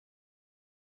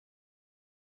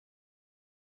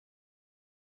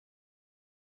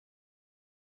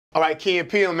All right, Key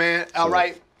Peele, man. All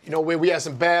right, you know, we had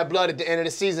some bad blood at the end of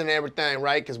the season and everything,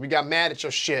 right? Because we got mad at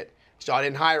your shit. Y'all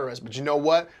didn't hire us. But you know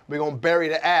what? We're going to bury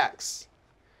the axe.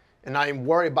 And not even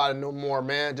worry about it no more,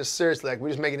 man. Just seriously, like, we're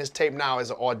just making this tape now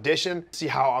as an audition. See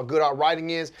how good our writing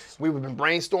is. We've been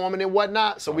brainstorming and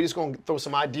whatnot. So we just going to throw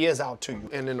some ideas out to you.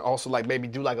 And then also, like, maybe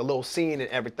do, like, a little scene and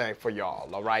everything for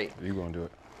y'all, all right? You going to do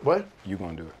it. What? You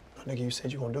going to do it. Nigga, you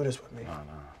said you going to do this with me. Nah.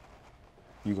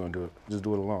 You going to do it. Just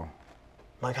do it alone.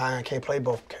 Mike, I can't play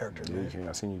both characters, Yeah, man. you can't.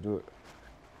 I seen you do it.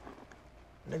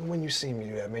 Nigga, when you see me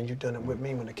do that, man, you done it with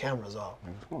me when the camera's off.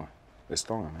 Nigga, come on. It's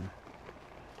storming, man.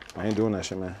 I ain't doing that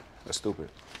shit, man. That's stupid.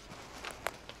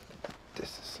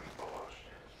 This is some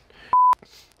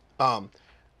bullshit.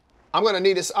 I'm gonna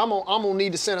need this. I'm gonna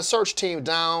need to send a search team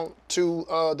down to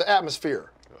the atmosphere.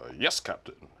 Yes,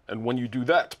 Captain. And when you do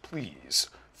that,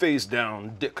 please phase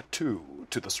down Dick 2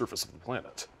 to the surface of the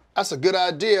planet. That's a good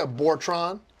idea,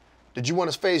 Bortron. Did you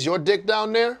want to phase your dick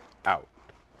down there? Out.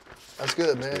 That's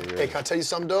good, man. Yeah. Hey, can I tell you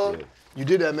something, dog? Yeah. You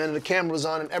did that, man, and the camera was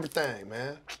on and everything,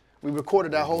 man. We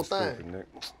recorded that whole thing. Stupid, Nick.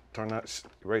 Turn that,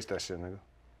 erase that shit, nigga.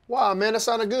 Wow, man, that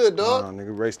sounded good, dog. Nah, nigga,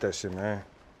 erase that shit, man.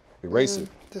 Erase it.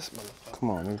 This motherfucker. Come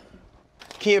on, nigga.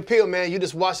 Key and Peele, man, you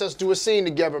just watched us do a scene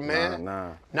together, man.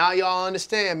 Nah. Now y'all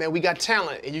understand, man, we got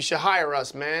talent, and you should hire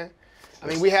us, man. I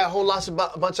mean, we had a whole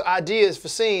a bunch of ideas for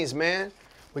scenes, man.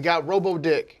 We got Robo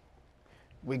Dick.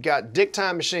 We got Dick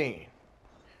Time Machine.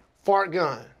 Fart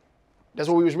Gun. That's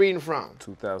what we was reading from.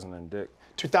 2000 and Dick.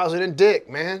 2000 and Dick,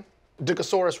 man.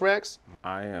 Dickosaurus Rex.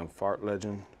 I Am Fart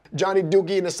Legend. Johnny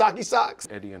Dookie and the Saki Socks.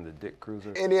 Eddie and the Dick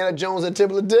Cruiser. Indiana Jones and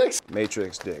Temple of Dicks.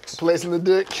 Matrix Dicks. Placing the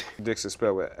Dick. Dicks is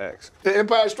spelled with X. The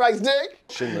Empire Strikes Dick.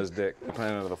 Schindler's Dick.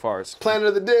 Planet of the Farts. Planet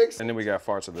of the Dicks. And then we got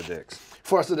Farts of the Dicks.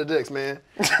 Farts of the Dicks, man.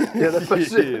 Yeah, that's for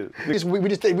shit. We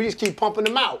just keep pumping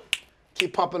them out.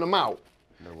 Keep pumping them out.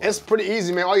 No, it's pretty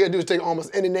easy, man. All you gotta do is take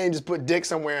almost any name, just put Dick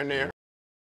somewhere in there.